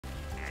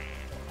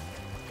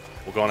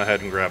We'll go on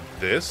ahead and grab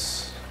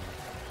this.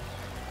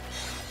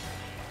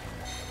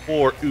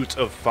 4 out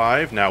of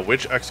 5. Now,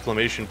 which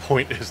exclamation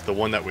point is the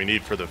one that we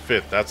need for the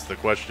 5th? That's the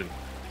question.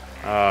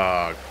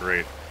 Ah,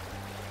 great.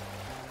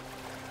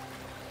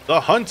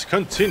 The hunt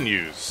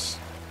continues.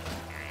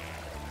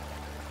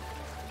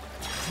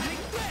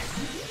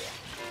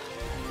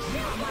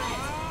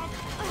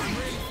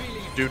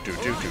 Do.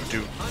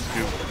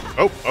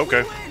 Oh,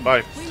 okay.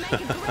 Bye.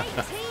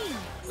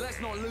 Let's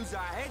not lose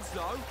our heads,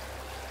 though.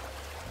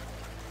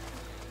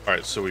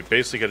 Alright, so we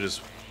basically gotta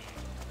just...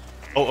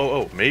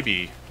 Oh,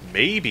 maybe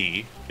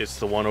it's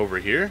the one over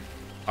here?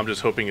 I'm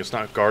just hoping it's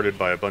not guarded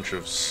by a bunch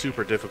of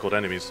super difficult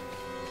enemies.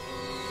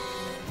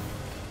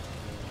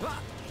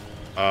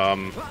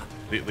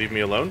 Leave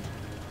me alone?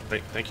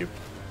 Thank you.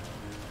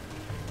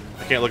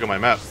 I can't look at my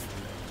map.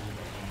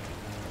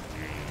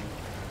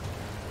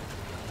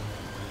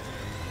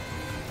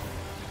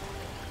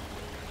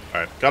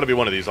 Alright, gotta be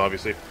one of these,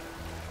 obviously.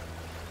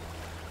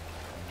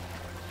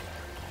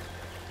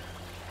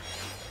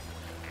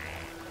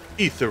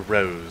 Ether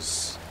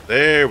Rose.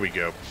 There we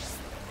go.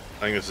 I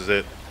think this is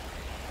it.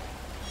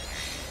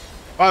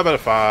 5 out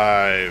of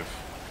 5.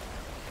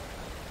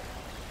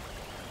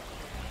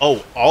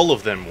 Oh, all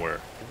of them were.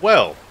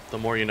 Well, the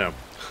more you know.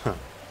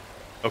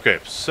 Okay,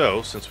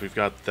 so, since we've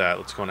got that,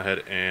 let's go on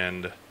ahead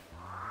and... It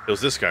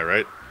was this guy,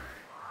 right?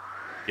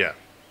 Yeah.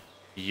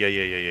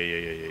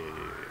 Yeah.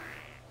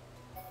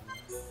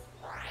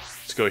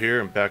 Let's go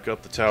here and back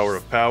up the Tower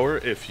of Power,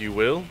 if you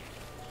will.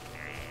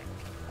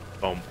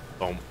 Boom,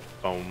 boom,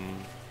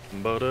 boom,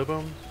 bada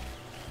boom.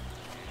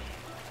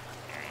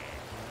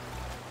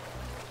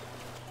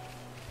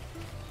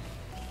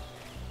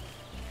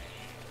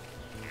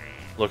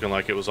 Looking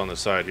like it was on the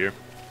side here.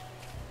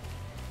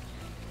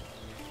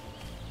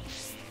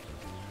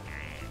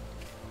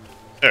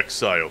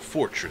 Exile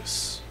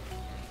Fortress.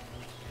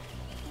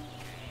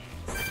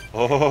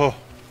 Oh.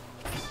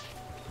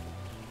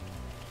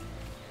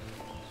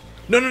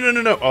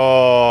 No.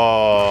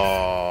 Oh,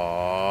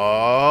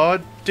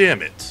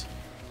 damn it.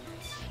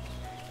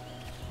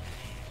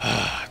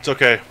 It's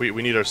okay. We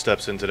need our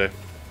steps in today.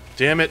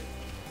 Damn it.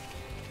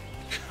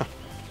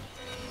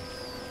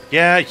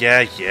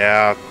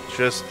 Yeah.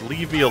 Just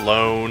leave me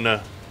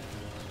alone.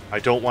 I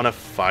don't want to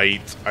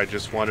fight. I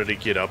just wanted to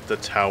get up the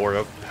Tower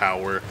of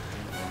Power.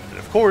 And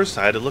of course,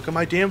 I had to look at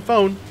my damn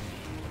phone.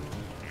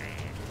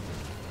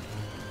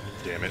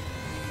 Damn it.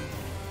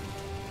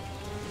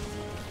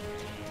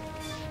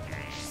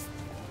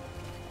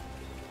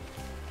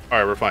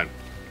 Alright, we're fine.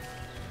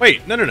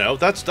 Wait, no.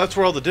 That's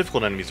where all the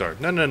difficult enemies are.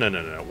 No.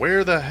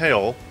 Where the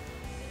hell?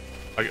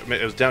 It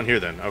was down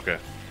here then. Okay.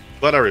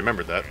 Glad I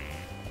remembered that.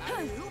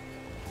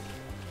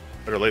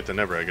 Better late than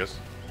never, I guess.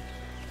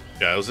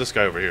 Yeah, it was this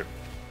guy over here.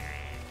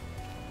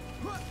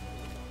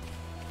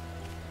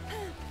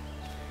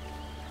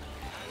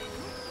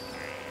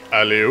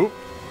 Alley-oop.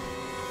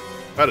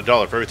 About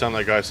 $1 for every time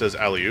that guy says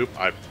alley-oop,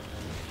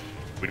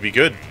 we'd be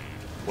good.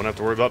 Wouldn't have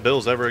to worry about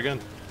bills ever again.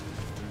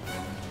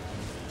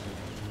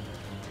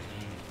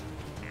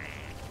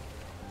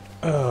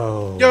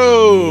 Oh.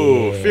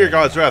 Yo! Yeah. Fear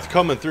God's Wrath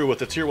coming through with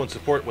the tier 1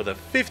 support with a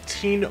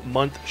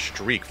 15-month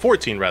streak.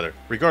 14, rather.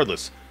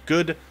 Regardless.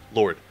 Good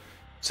lord.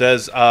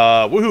 Says,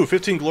 woohoo,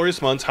 15 glorious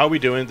months. How we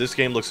doing? This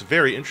game looks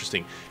very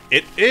interesting.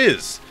 It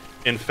is!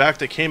 In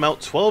fact, it came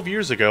out 12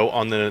 years ago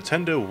on the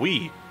Nintendo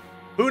Wii.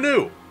 Who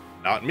knew?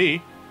 Not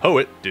me.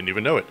 Poet. Didn't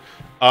even know it.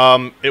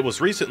 It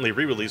was recently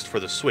re-released for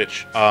the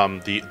Switch,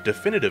 the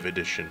Definitive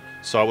Edition.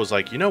 So I was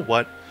like, you know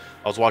what?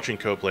 I was watching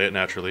Ko play it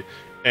naturally,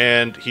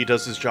 and he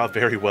does his job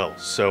very well.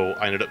 So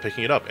I ended up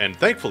picking it up, and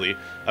thankfully,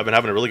 I've been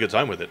having a really good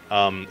time with it.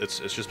 It's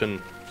just been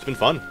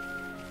fun.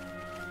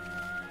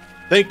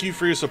 Thank you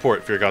for your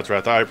support, Fear God's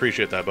Wrath. I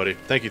appreciate that, buddy.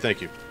 Thank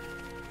you.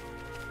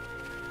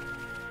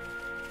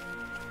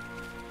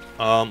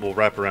 We'll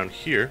wrap around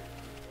here.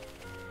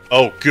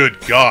 Oh, good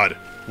God!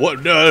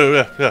 What?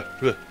 No.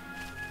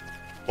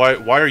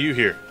 Why are you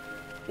here?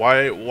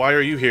 Why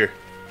are you here?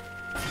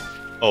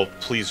 Oh,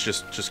 please,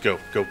 just go.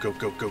 Go.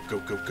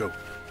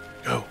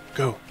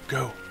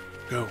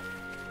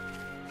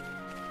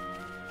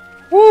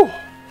 Woo!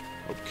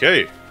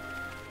 Okay.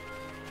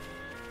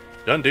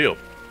 Done deal.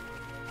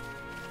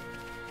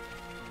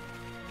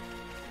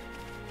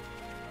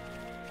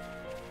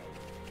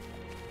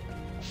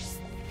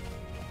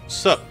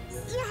 Sup?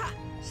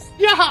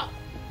 Yeah.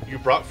 You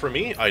brought for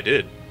me? I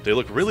did. They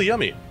look really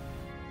yummy.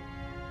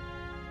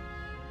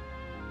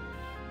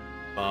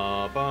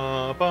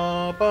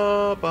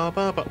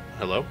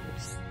 Hello?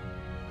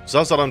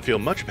 Zazaran feel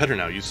much better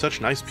now. You such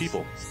nice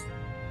people.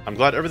 I'm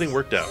glad everything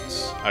worked out.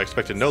 I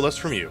expected no less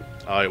from you.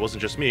 It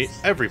wasn't just me.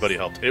 Everybody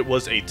helped. It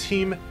was a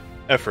team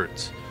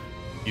effort.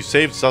 You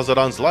saved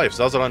Zazaran's life.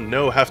 Zazaran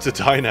no have to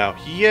die now.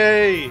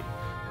 Yay!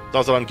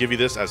 Zazaran give you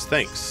this as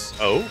thanks.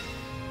 Oh?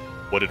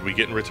 What did we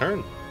get in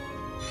return?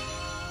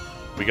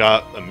 We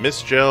got a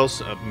mist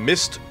gels, a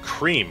mist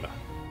cream.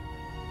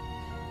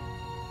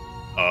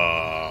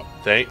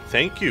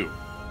 Thank you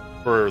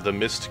for the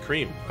mist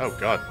cream. Oh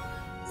god.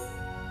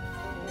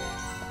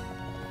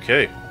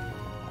 Okay.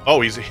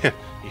 Oh, he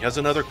has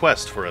another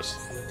quest for us.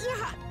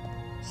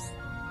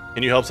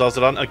 Can you help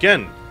Zazadon?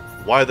 Again,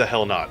 why the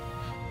hell not?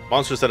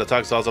 Monsters that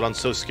attack Zazadon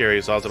so scary.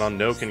 Zazadon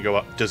no can go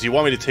out. Does he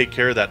want me to take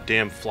care of that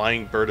damn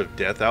flying bird of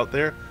death out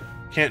there?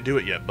 Can't do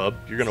it yet, bub.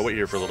 You're gonna wait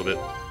here for a little bit.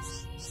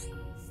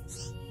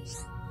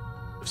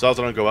 If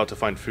Zazadon go out to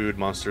find food,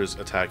 monsters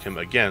attack him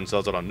again.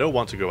 Zazadon no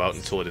want to go out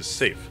until it is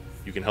safe.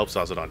 You can help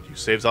Zazadon. You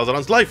save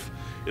Zazadon's life!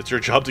 It's your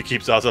job to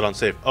keep Zazadon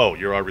safe. Oh,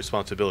 you're our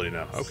responsibility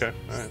now. Okay,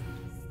 alright.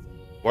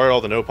 Why are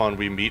all the Nopon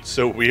we meet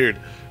so weird?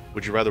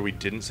 Would you rather we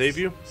didn't save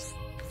you?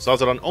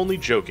 Zazadon only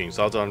joking.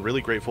 Zazadon really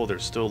grateful.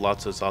 There's still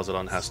lots of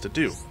Zazadon has to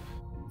do.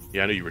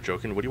 Yeah, I knew you were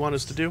joking. What do you want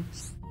us to do?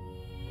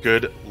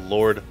 Good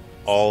Lord,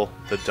 all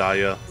the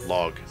Daya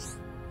log.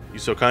 You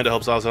so kind to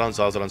help Zazadon.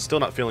 Zazadon's still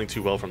not feeling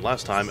too well from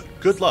last time.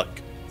 Good luck.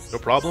 No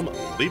problem.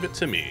 Leave it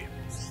to me.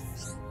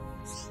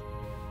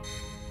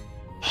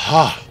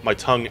 Ha! My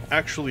tongue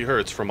actually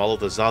hurts from all of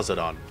the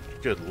Zazadon.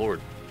 Good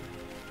Lord.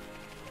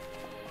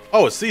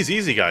 Oh, it's these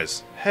easy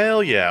guys.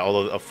 Hell yeah,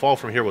 although a fall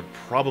from here would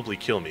probably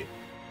kill me.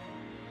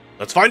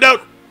 Let's find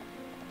out!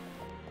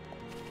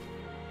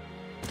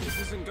 This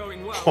isn't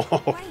going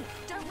well. Wait,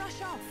 don't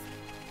rush off.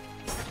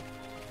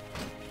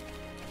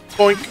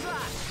 Boink!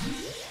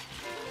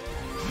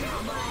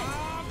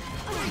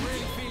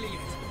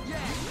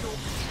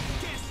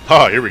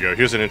 Ah, here we go.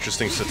 Here's an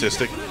interesting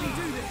statistic.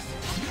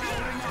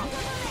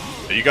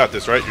 Yeah, you got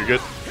this, right? You're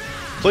good?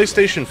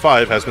 PlayStation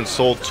 5 has been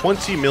sold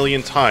 20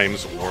 million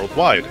times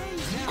worldwide.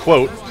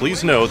 Quote,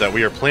 please know that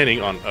we are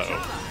planning on...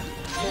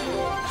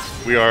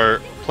 We are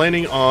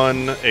planning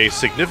on a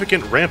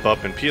significant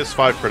ramp-up in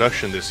PS5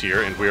 production this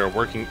year, and we are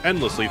working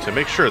endlessly to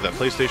make sure that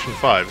PlayStation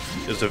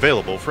 5 is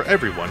available for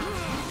everyone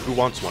who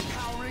wants one.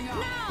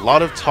 A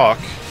lot of talk.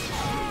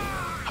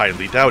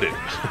 Highly doubt it.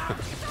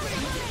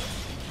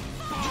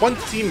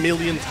 20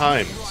 million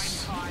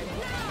times.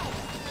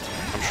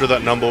 I'm sure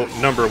that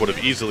number would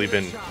have easily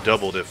been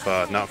doubled if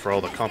not for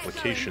all the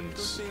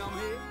complications.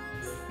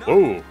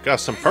 Whoa, got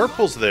some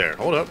purples there.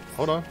 Hold up,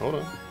 hold on, hold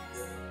on.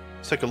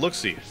 Let's take a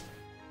look-see.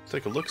 Let's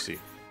take a look-see.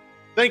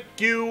 Thank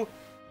you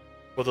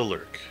for the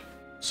lurk,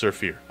 Sir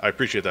Fear. I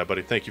appreciate that,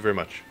 buddy. Thank you very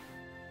much.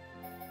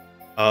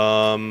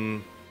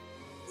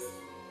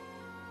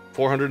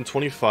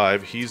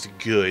 425, he's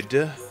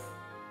good.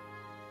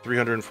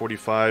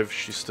 345,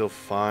 she's still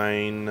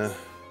fine.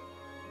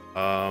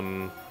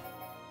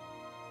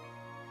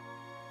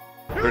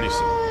 36.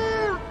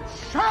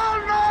 Shall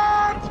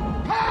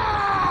not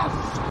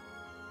pass!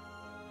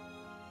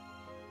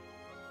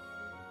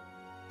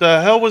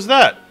 The hell was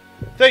that?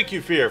 Thank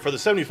you, Fear, for the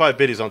 75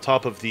 biddies on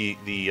top of the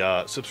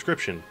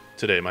subscription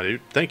today, my dude.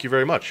 Thank you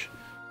very much.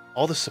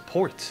 All the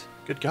support.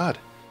 Good God.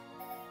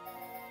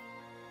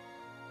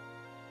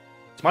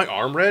 Is my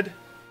arm red?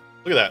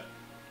 Look at that.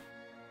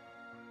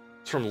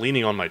 It's from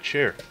leaning on my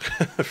chair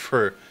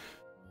for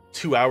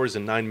 2 hours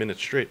and 9 minutes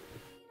straight.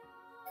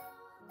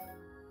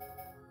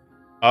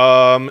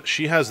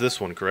 She has this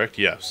one, correct?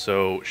 Yeah,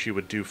 so she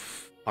would do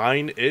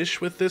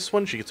fine-ish with this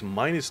one. She gets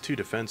 -2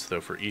 defense,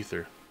 though, for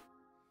Ether.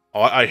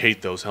 Oh, I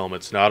hate those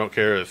helmets. No, I don't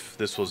care if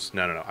this was...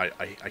 No.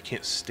 I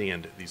can't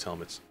stand these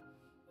helmets.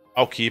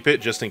 I'll keep it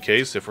just in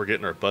case if we're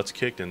getting our butts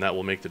kicked, and that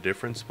will make the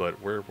difference,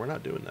 but we're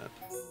not doing that.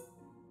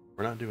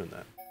 We're not doing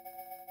that.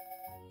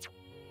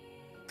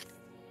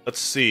 Let's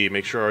see.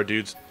 Make sure our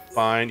dude's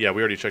fine. Yeah,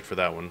 we already checked for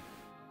that one.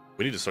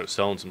 We need to start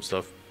selling some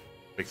stuff.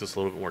 Make this a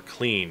little bit more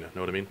clean.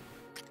 Know what I mean?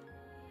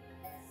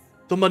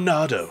 The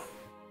Monado.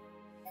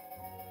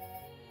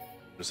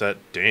 Is that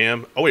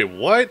damn? Oh wait,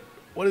 what?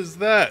 What is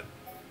that?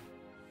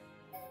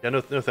 Yeah,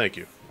 no, thank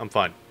you. I'm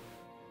fine.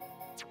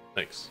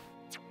 Thanks.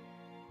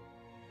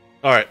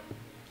 All right.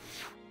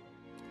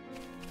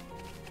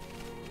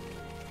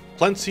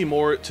 Plenty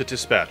more to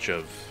dispatch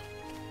of.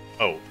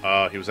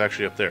 Oh, he was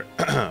actually up there.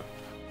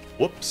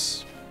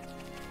 Whoops.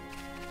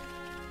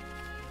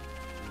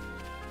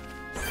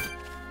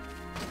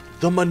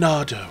 The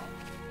Monado.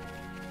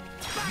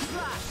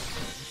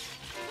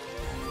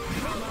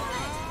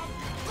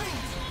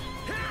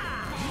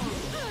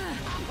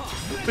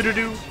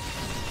 Ba-do-do.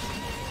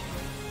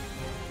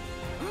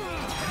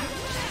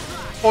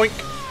 Boink.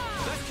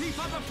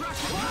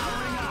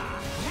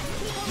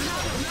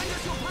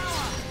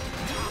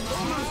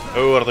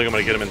 Oh, I don't think I'm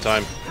gonna get him in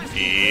time.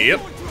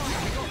 Yep.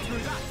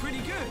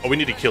 Oh, we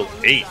need to kill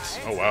 8.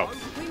 Oh, wow.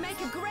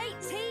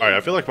 Alright,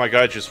 I feel like my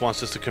guy just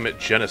wants us to commit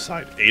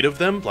genocide. 8 of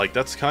them? Like,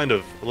 that's kind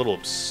of a little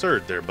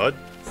absurd there, bud.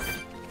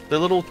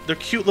 They're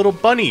cute little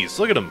bunnies.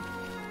 Look at them.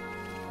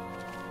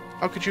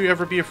 How could you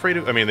ever be afraid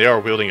of... I mean, they are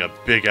wielding a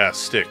big-ass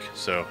stick,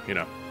 so, you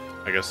know,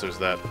 I guess there's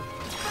that.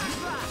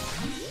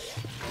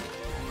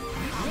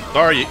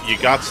 Sorry, you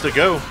gots to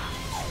go.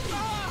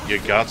 You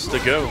gots to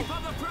go.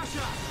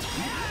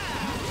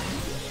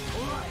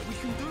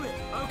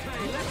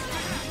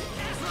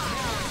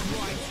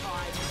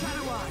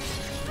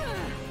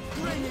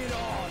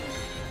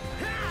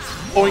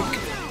 Boink.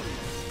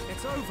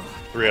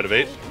 3 out of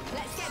 8.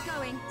 Let's get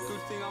going.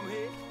 Good thing I'm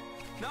here.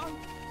 No?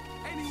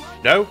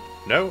 Anyone? No?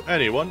 No?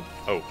 Anyone?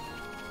 Oh.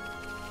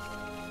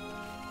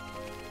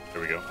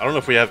 There we go. I don't know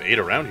if we have 8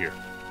 around here.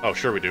 Oh,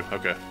 sure we do.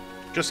 Okay.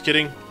 Just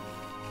kidding.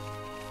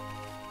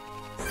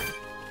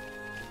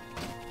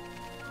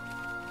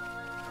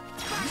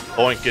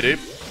 Boink it.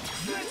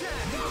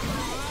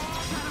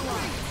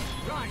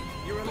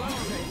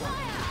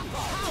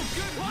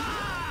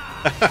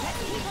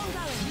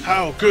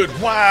 How good?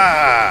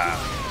 Wow!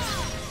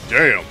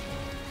 Damn.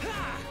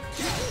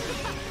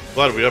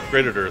 Glad we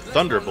upgraded her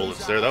thunder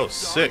bullets there. That was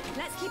sick.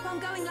 Let's keep on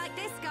going like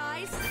this,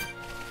 guys.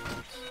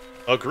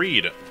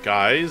 Agreed,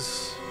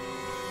 guys.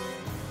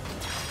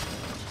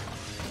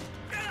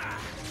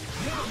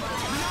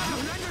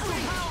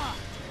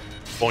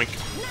 Boink.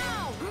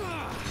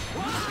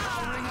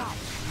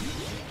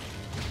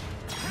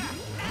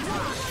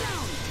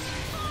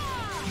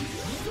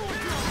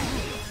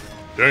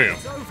 Damn.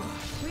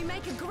 We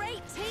make a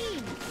great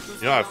team.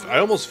 You know, I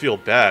almost feel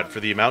bad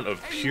for the amount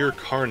of pure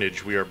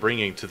carnage we are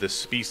bringing to this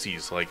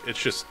species. Like, it's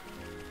just...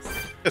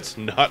 It's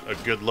not a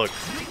good look.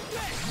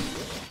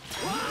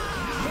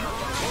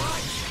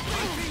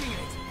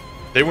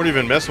 They weren't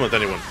even messing with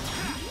anyone.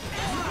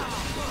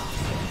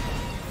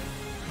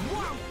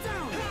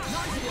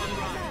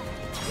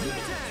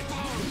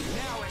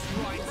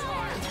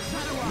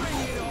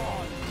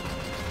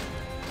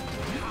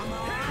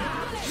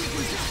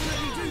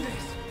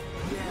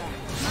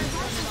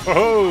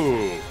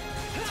 Oh!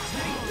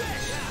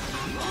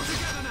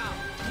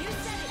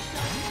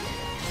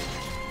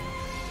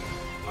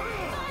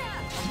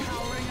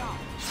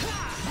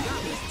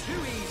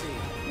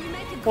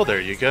 Well,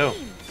 there you go.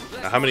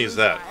 Now, how many is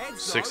that?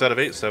 6 out of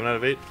 8? 7 out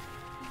of 8?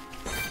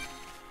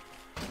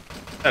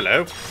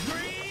 Hello.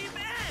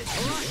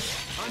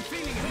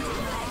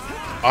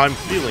 I'm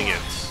feeling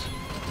it.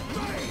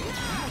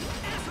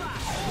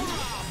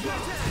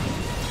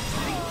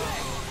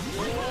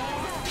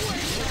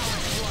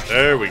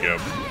 There we go.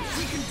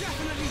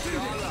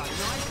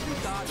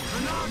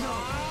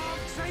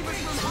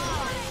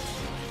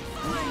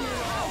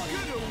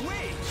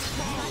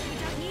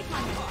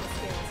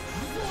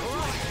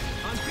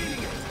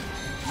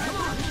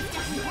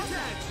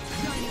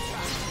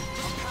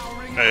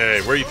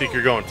 Hey, where do you think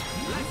you're going?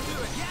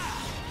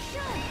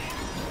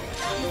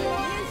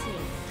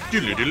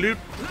 Doodle-doodle-doo.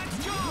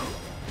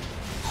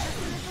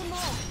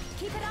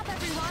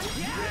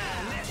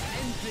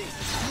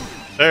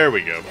 There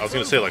we go. I was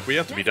gonna say, like, we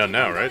have to be done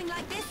now, right? Man,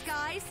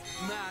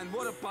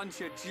 what a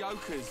bunch of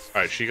jokers.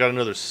 Alright, she got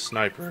another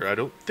sniper. I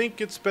don't think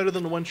it's better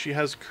than the one she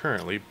has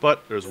currently,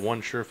 but there's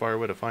one surefire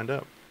way to find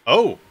out.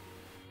 Oh!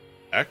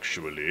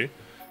 Actually,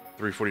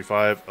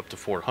 345 up to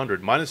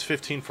 400. Minus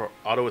 15 for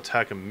auto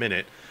attack a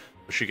minute.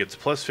 But she gets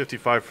plus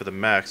 55 for the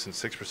max and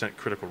 6%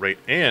 critical rate,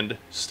 and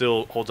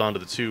still holds on to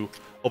the 2.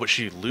 Oh, but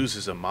she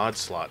loses a mod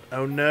slot.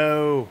 Oh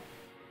no!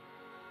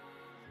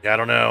 Yeah, I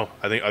don't know.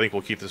 I think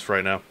we'll keep this for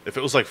right now. If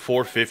it was like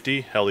 450,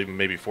 hell, even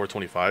maybe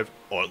 425.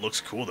 Oh, it looks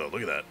cool though.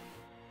 Look at that.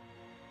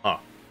 Huh.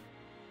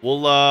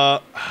 We'll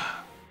all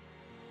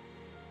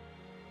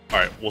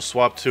right, we'll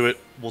swap to it.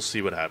 We'll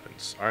see what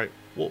happens. All right,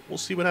 we'll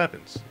see what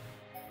happens.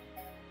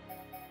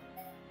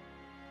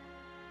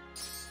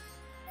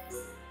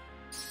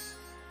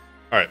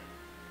 All right.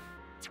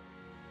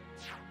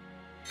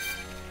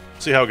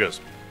 See how it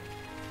goes.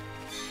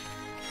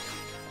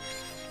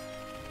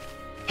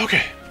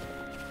 Okay.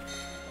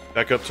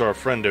 Back up to our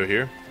friendo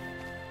here.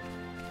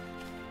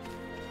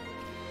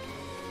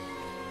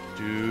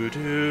 Do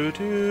do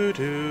do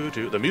do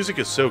do. The music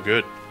is so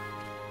good.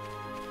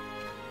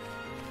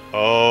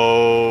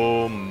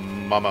 Oh,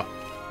 mama.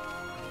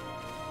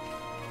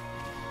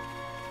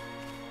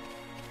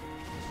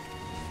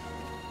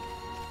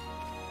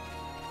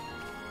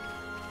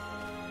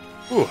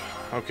 Ooh,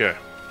 okay.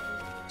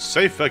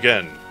 Safe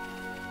again.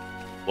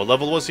 What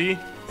level was he?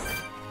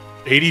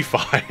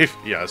 85?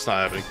 Yeah, it's not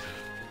happening.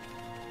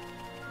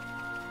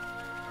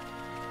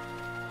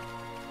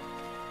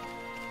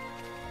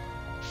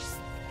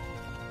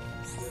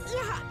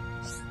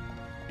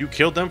 You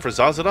killed them for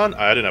Zazadon?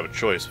 I didn't have a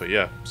choice, but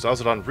yeah.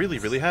 Zazadon really,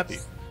 really happy.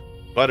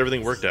 Glad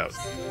everything worked out.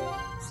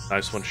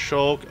 Nice one,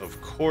 Shulk. Of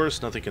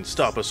course, nothing can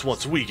stop us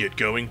once we get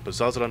going. But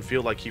Zazadon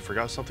feel like he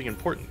forgot something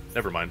important.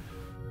 Never mind.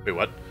 Wait,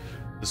 what?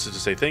 This is to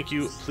say thank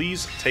you.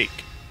 Please take.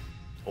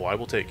 Oh, I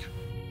will take.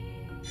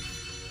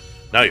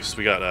 Nice.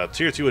 We got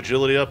tier 2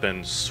 agility up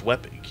and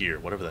swept gear.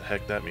 Whatever the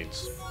heck that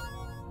means.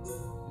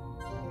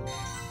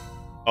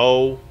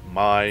 Oh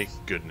my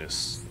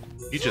goodness.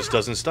 He just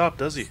doesn't stop,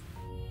 does he?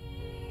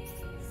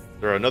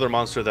 There are another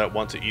monster that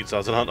want to eat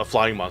Zazadon, a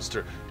flying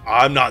monster.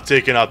 I'm not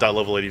taking out that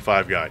level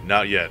 85 guy.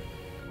 Not yet.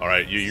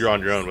 Alright, you're on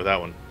your own with that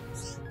one.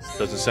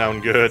 Doesn't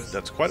sound good.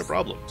 That's quite a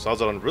problem.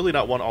 Zazadon really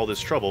not want all this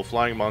trouble.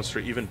 Flying monster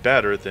even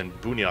badder than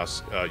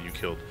Bunyas you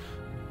killed.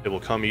 It will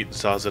come eat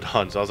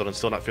Zazadon. Zazadon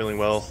still not feeling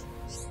well.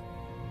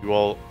 You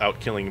all out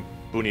killing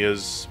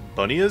Bunyas.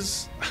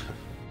 Bunyas?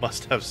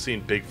 Must have seen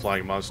big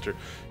flying monster.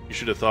 You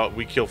should have thought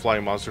we kill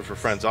flying monster for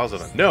friend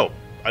Zazadon. No!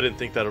 I didn't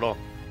think that at all.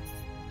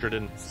 Sure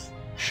didn't.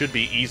 Should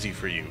be easy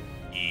for you.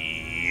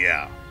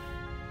 Yeah.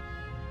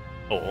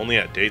 Oh, only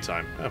at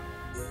daytime. Oh.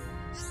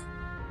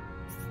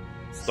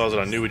 Thought that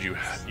I knew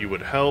you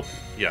would help.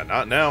 Yeah,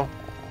 not now.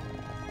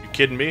 You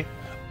kidding me?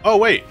 Oh,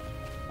 wait.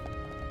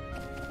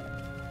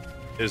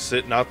 Is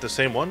it not the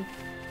same one?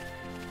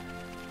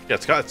 Yeah,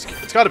 it's got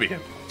to be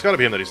him. It's got to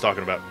be him that he's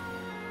talking about.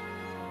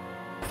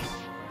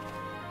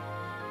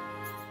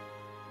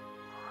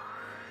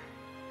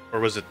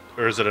 Or is it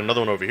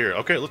another one over here?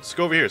 Okay, let's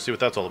go over here, see what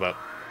that's all about.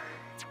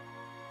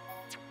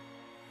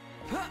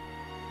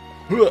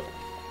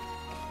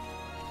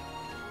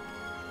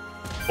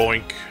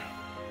 Boink.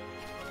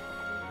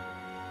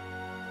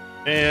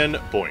 And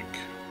boink.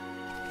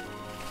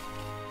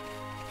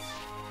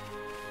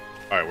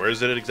 Alright, where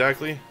is it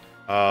exactly?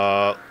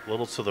 A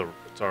little to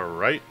our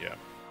right? Yeah.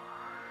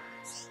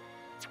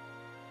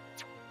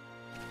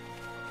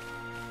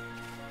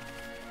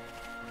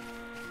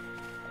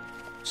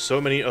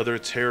 So many other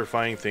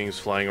terrifying things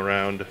flying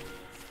around.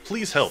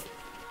 Please help.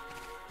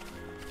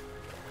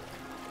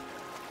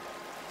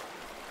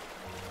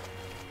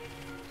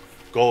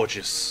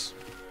 Gorgeous.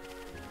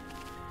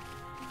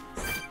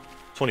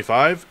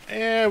 25?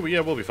 Yeah,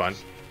 we'll be fine.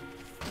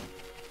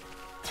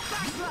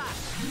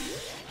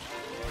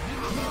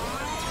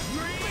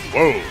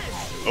 Whoa.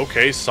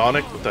 Okay,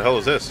 Sonic, what the hell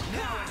is this?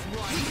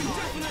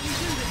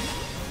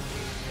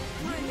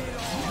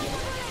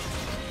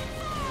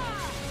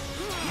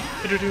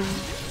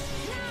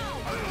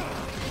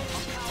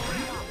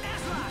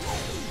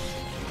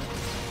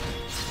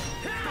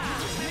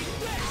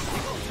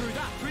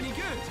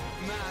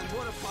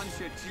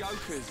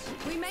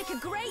 We make a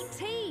great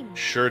team.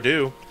 Sure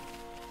do.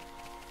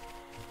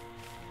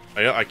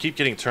 I keep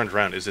getting turned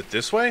around. Is it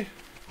this way?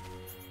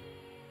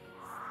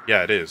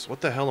 Yeah, it is.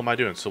 What the hell am I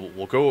doing? So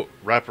we'll go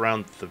wrap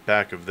around the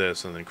back of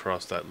this and then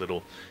cross that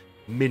little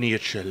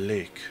miniature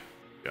lake.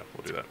 Yeah,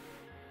 we'll do that.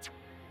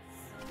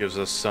 Gives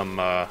us some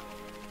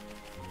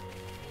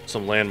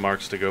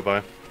landmarks to go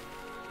by.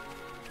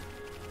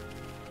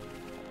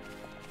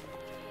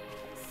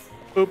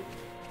 Boop.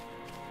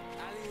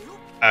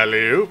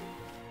 Alley-oop.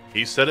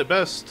 He said it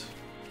best.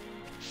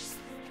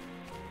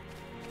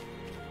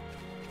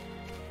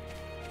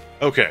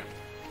 Okay.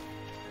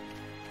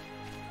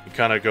 You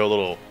kind of go a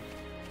little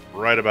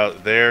right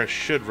about there.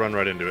 Should run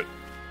right into it.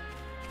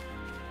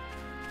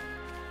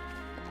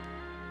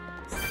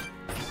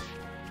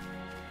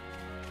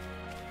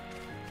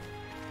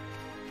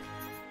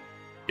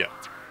 Yeah.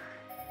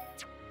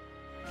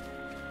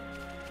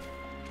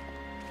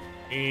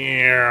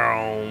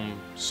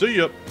 See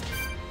ya.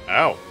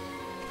 Ow.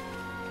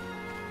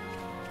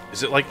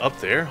 Is it like up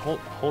there?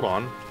 Hold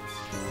on.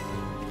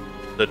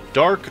 The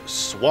Dark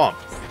Swamp.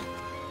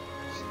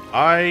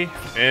 I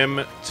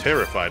am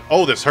terrified.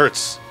 Oh, this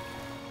hurts.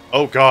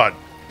 Oh, God.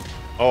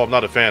 Oh, I'm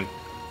not a fan.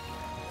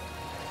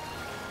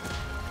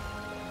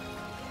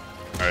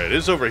 Alright, it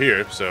is over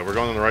here, so we're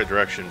going in the right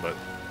direction, but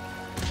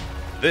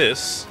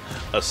this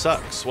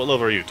sucks. What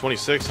level are you?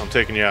 26? I'm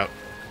taking you out.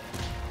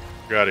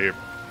 You're out of here.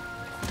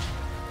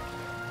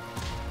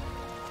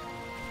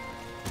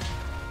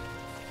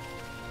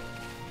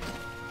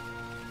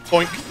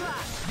 Boink.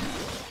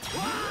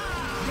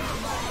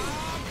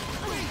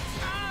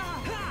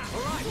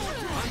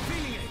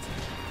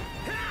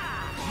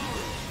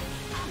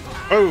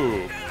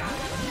 Oh.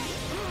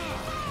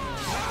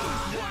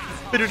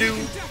 Bidadoo.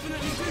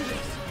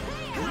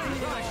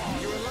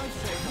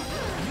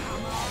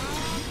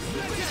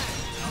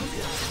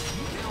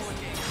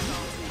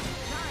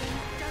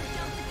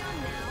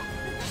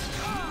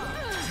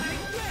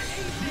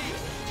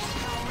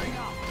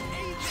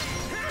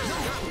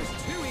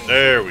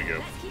 There we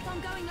go. Keep on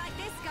going like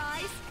this,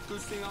 guys.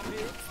 Good thing I'm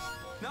here.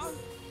 No?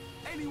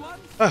 Anyone?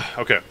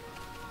 Okay.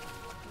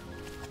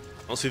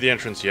 I don't see the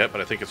entrance yet, but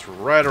I think it's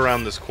right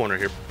around this corner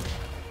here.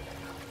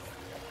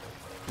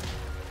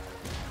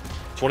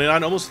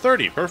 29, almost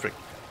 30. Perfect.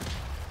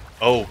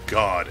 Oh,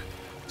 God.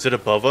 Is it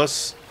above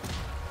us?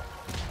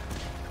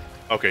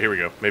 Okay, here we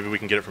go. Maybe we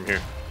can get it from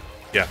here.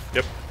 Yeah,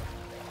 yep.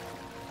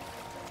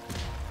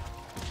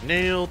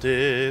 Nailed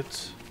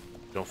it.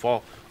 Don't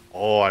fall.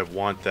 Oh, I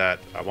want that.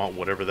 I want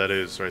whatever that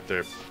is right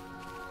there.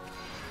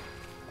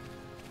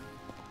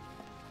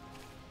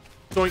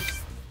 Doink.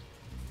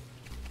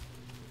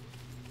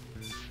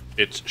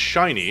 It's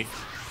shiny,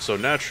 so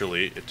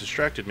naturally it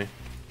distracted me.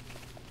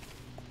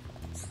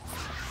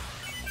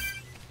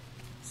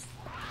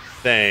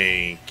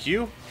 Thank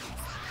you.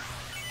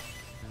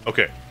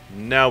 Okay,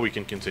 now we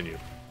can continue.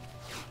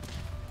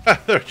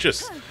 They're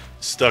just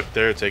stuck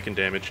there taking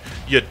damage.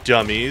 You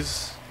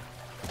dummies.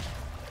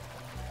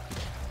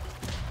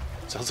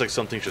 Sounds like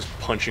something's just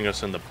punching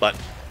us in the butt.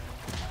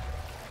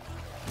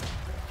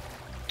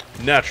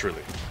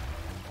 Naturally.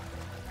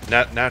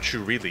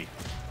 Naturally.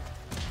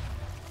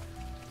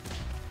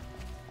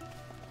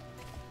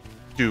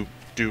 Doop,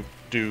 doop,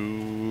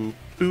 doop.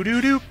 Boo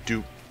doo doop,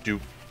 doop, doop,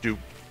 doop.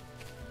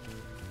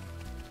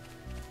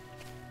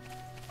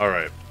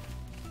 Alright.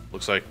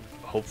 Looks like,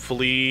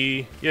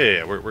 hopefully...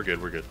 Yeah, we're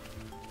good, we're good.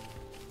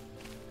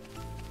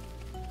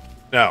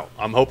 Now,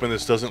 I'm hoping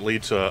this doesn't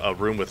lead to a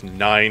room with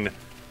 9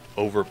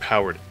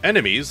 overpowered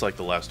enemies like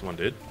the last one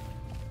did.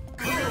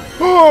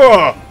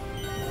 Ah!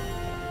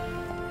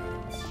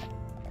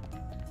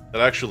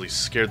 That actually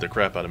scared the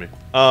crap out of me.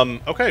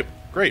 Okay,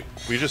 great.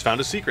 We just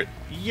found a secret.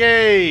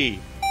 Yay!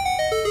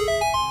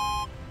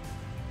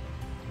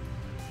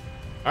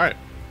 Alright.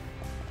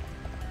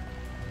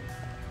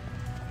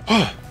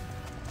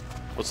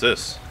 What's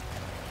this?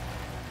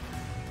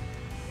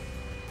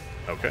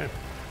 Okay.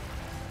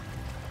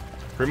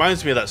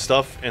 Reminds me of that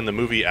stuff in the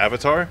movie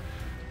Avatar,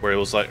 where it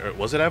was like, or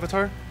was it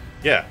Avatar?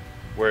 Yeah,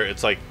 where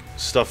it's like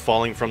stuff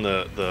falling from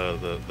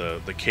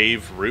the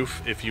cave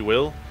roof, if you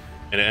will,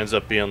 and it ends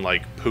up being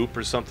like poop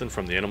or something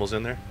from the animals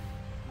in there.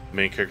 The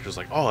main character's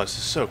like, oh, this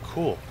is so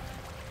cool.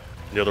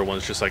 And the other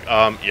one's just like,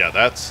 yeah,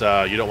 that's,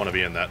 you don't want to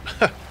be in that.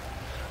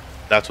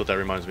 That's what that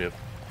reminds me of.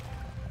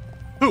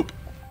 Poop!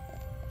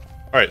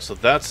 Alright, so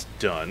that's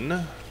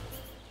done.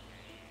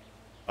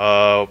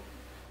 I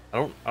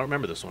don't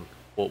remember this one.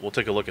 We'll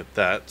take a look at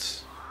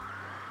that.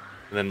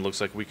 And then it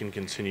looks like we can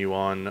continue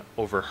on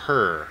over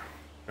her.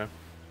 Okay.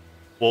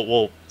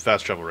 We'll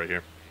fast travel right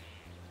here.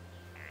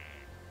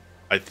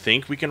 I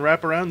think we can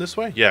wrap around this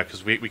way? Yeah,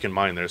 because we can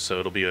mine there, so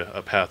it'll be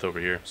a path over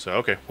here. So,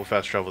 okay, we'll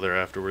fast travel there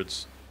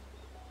afterwards.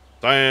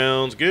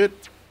 Sounds good.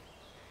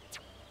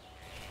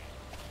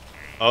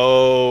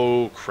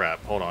 Oh,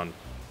 crap. Hold on.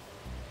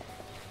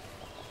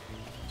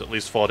 At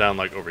least fall down,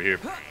 like, over here.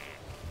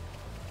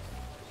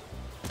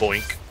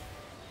 Boink.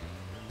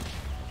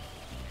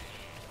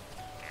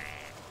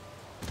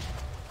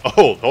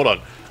 Oh, hold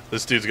on.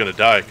 This dude's gonna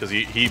die, because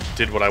he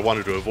did what I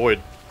wanted to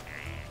avoid.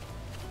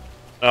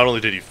 Not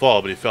only did he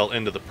fall, but he fell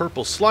into the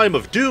purple slime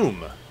of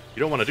doom. You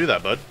don't want to do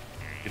that, bud.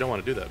 You don't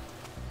want to do that.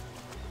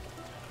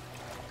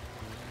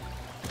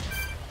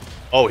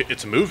 Oh,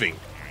 it's moving.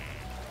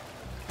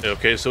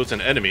 Okay, so it's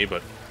an enemy,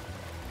 but...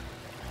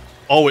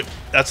 Oh,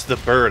 that's the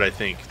bird, I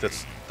think.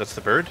 That's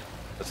the bird?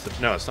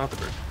 No, it's not the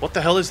bird. What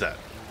the hell is that?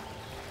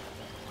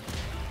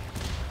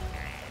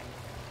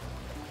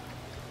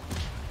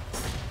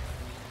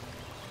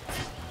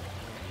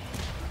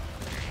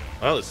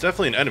 Well, it's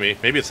definitely an enemy.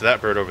 Maybe it's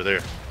that bird over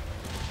there.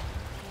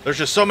 There's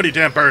just so many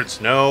damn birds.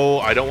 No,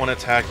 I don't want to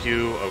attack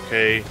you.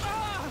 Okay.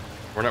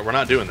 We're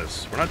not doing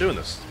this. We're not doing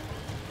this.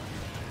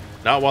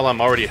 Not while I'm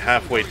already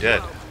halfway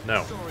dead.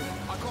 No.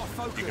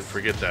 You can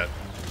forget that.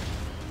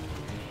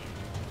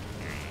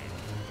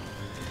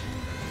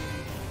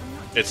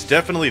 It's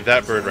definitely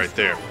that bird right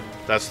there.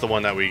 That's the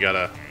one that we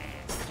gotta...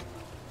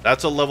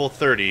 That's a level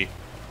 30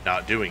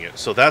 not doing it.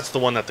 So that's the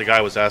one that the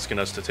guy was asking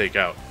us to take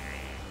out.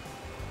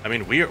 I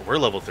mean, we're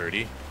level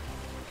 30.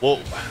 Well,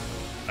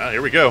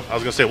 here we go. I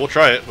was gonna say we'll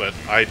try it, but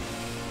I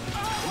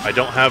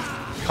don't have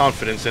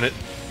confidence in it.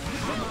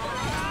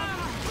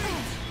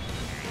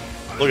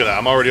 Look at that.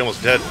 I'm already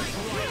almost dead.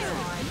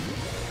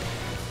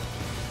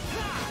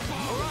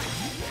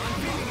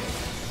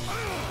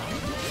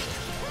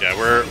 Yeah,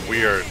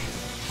 we are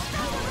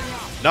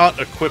not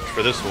equipped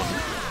for this one.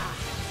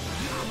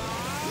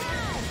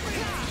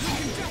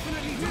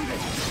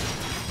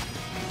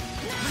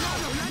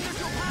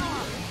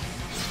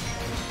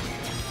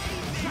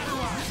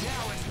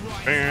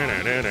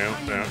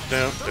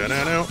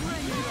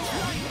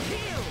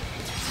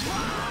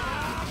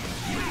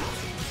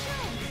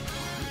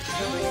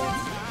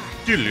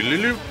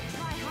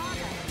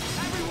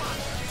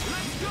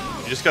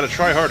 You just gotta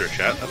try harder,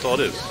 chat. That's all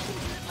it is.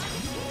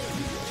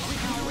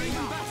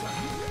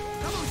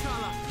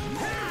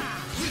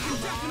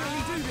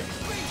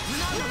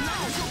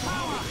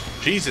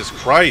 Jesus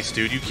Christ,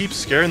 dude. You keep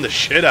scaring the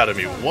shit out of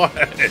me. What?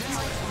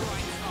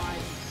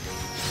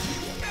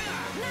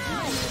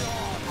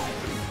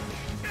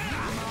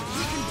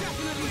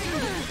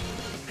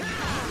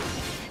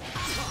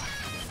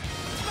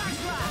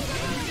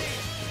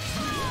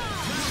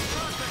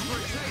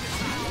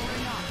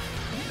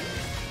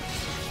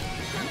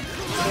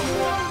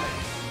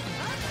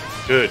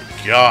 Good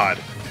God.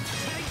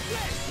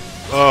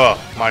 Ugh,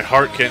 my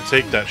heart can't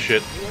take that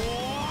shit.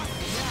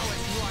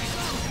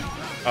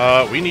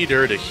 We need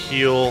her to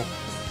heal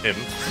him.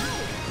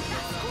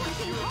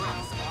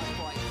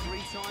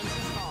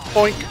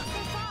 Boink.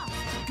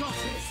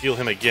 Heal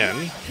him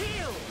again.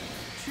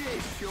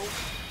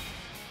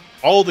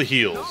 All the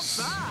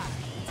heals.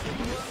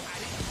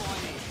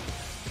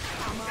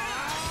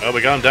 Oh,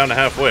 we got him down to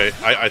halfway.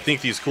 I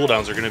think these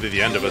cooldowns are going to be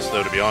the end of us,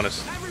 though, to be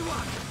honest.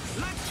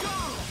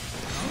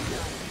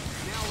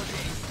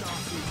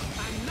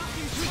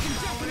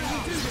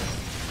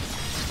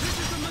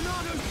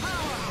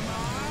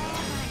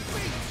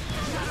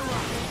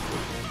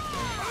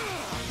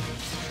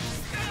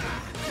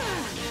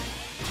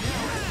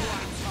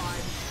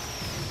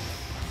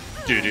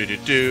 Do do do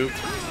do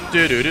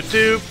do do do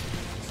do.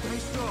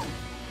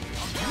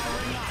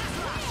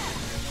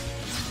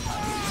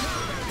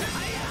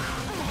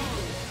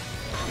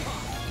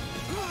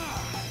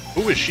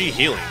 Who is she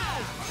healing?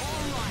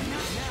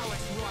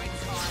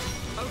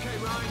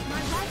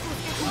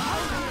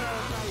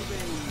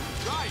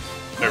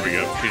 There we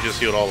go. She just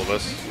healed all of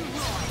us.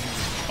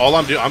 All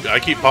I'm doing, I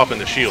keep popping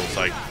the shields.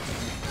 Like,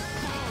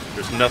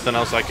 there's nothing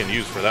else I can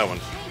use for that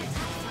one.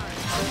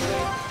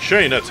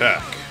 Chain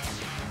attack.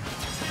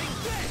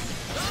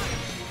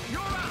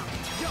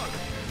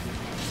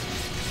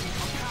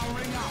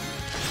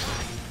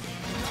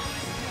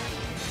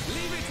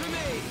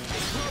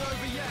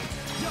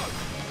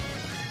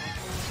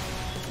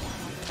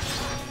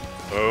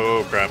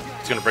 Oh, crap.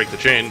 it's gonna break the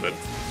chain, but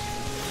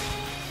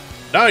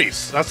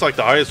nice. That's like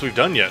the highest we've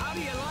done yet.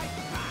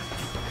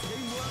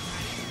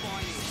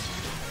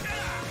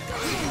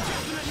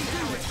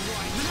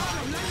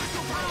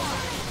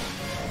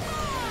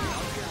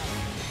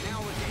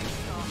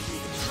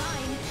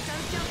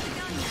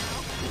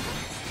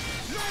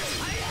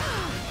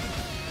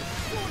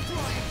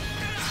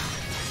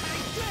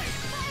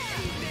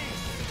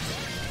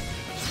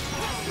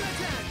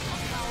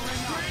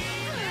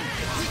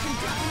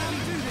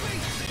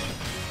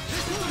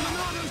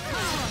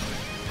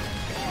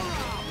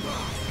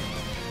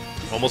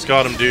 Almost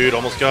got him, dude.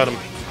 Almost got him.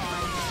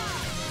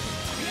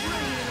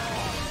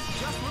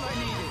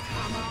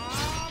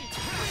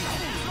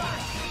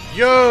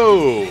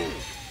 Yo!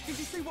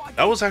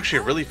 That was actually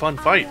a really fun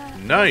fight.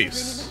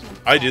 Nice.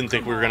 I didn't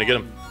think we were going to get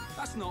him.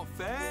 That's not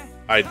fair.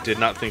 I did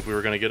not think we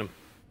were going to get him.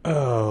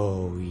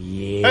 Oh,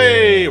 yeah.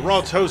 Hey,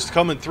 Raw Toast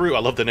coming through. I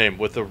love the name.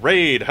 With the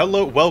raid.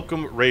 Hello,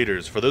 welcome,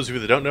 Raiders. For those of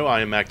you that don't know, I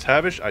am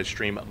MacTaviish. I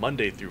stream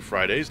Monday through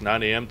Fridays,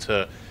 9 a.m.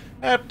 to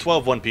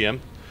 1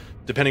 p.m.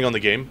 Depending on the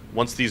game.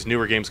 Once these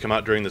newer games come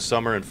out during the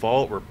summer and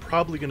fall, we're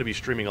probably going to be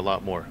streaming a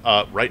lot more.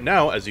 Right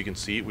now, as you can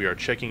see, we are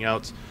checking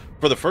out,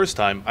 for the first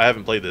time, I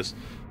haven't played this,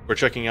 we're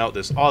checking out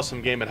this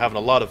awesome game and having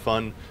a lot of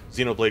fun,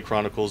 Xenoblade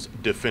Chronicles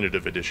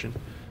Definitive Edition.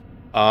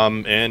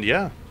 And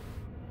yeah,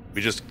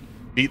 we just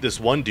beat this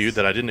one dude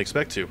that I didn't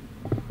expect to.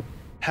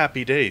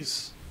 Happy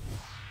days.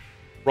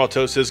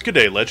 Rato says, good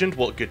day, legend.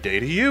 Well, good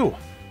day to you.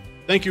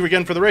 Thank you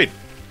again for the raid.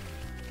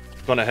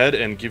 Gone ahead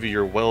and give you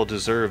your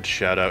well-deserved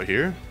shout-out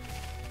here.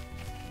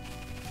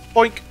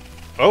 Boink!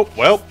 Oh,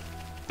 well,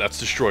 that's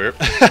Destroyer.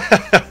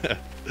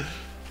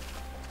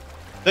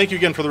 Thank you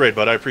again for the raid,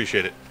 bud. I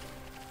appreciate it.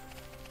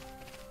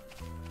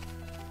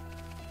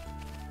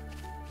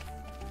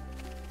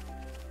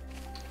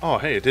 Oh,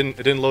 hey, it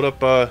didn't load up,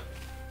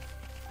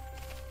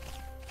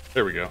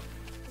 There we go.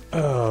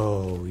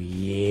 Oh,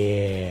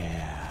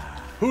 yeah.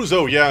 Who's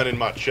oh yeah in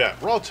my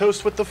chat? Raw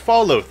Toast with the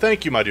follow.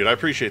 Thank you, my dude. I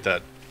appreciate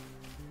that.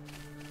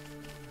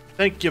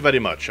 Thank you very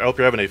much. I hope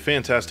you're having a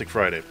fantastic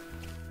Friday.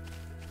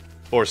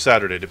 Or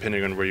Saturday,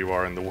 depending on where you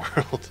are in the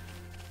world.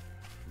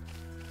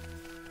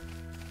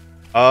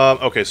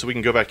 Okay, so we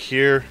can go back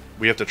here.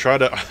 We have to try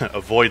to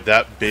avoid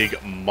that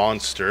big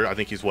monster. I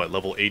think he's, what,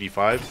 level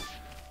 85?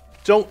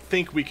 Don't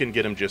think we can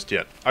get him just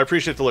yet. I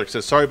appreciate the lurk.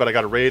 Says, sorry, but I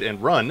got to raid and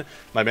run.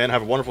 My man,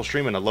 have a wonderful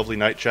stream and a lovely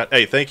night, chat.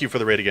 Hey, thank you for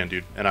the raid again,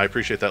 dude. And I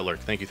appreciate that lurk.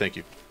 Thank you, thank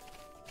you.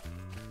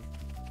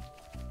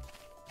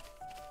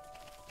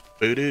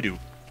 Boo-doo-doo.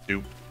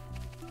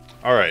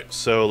 Alright,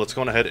 so let's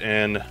go on ahead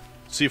and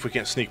see if we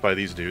can't sneak by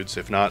these dudes.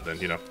 If not, then,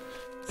 you know,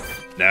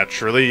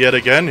 naturally, yet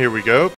again, here we go.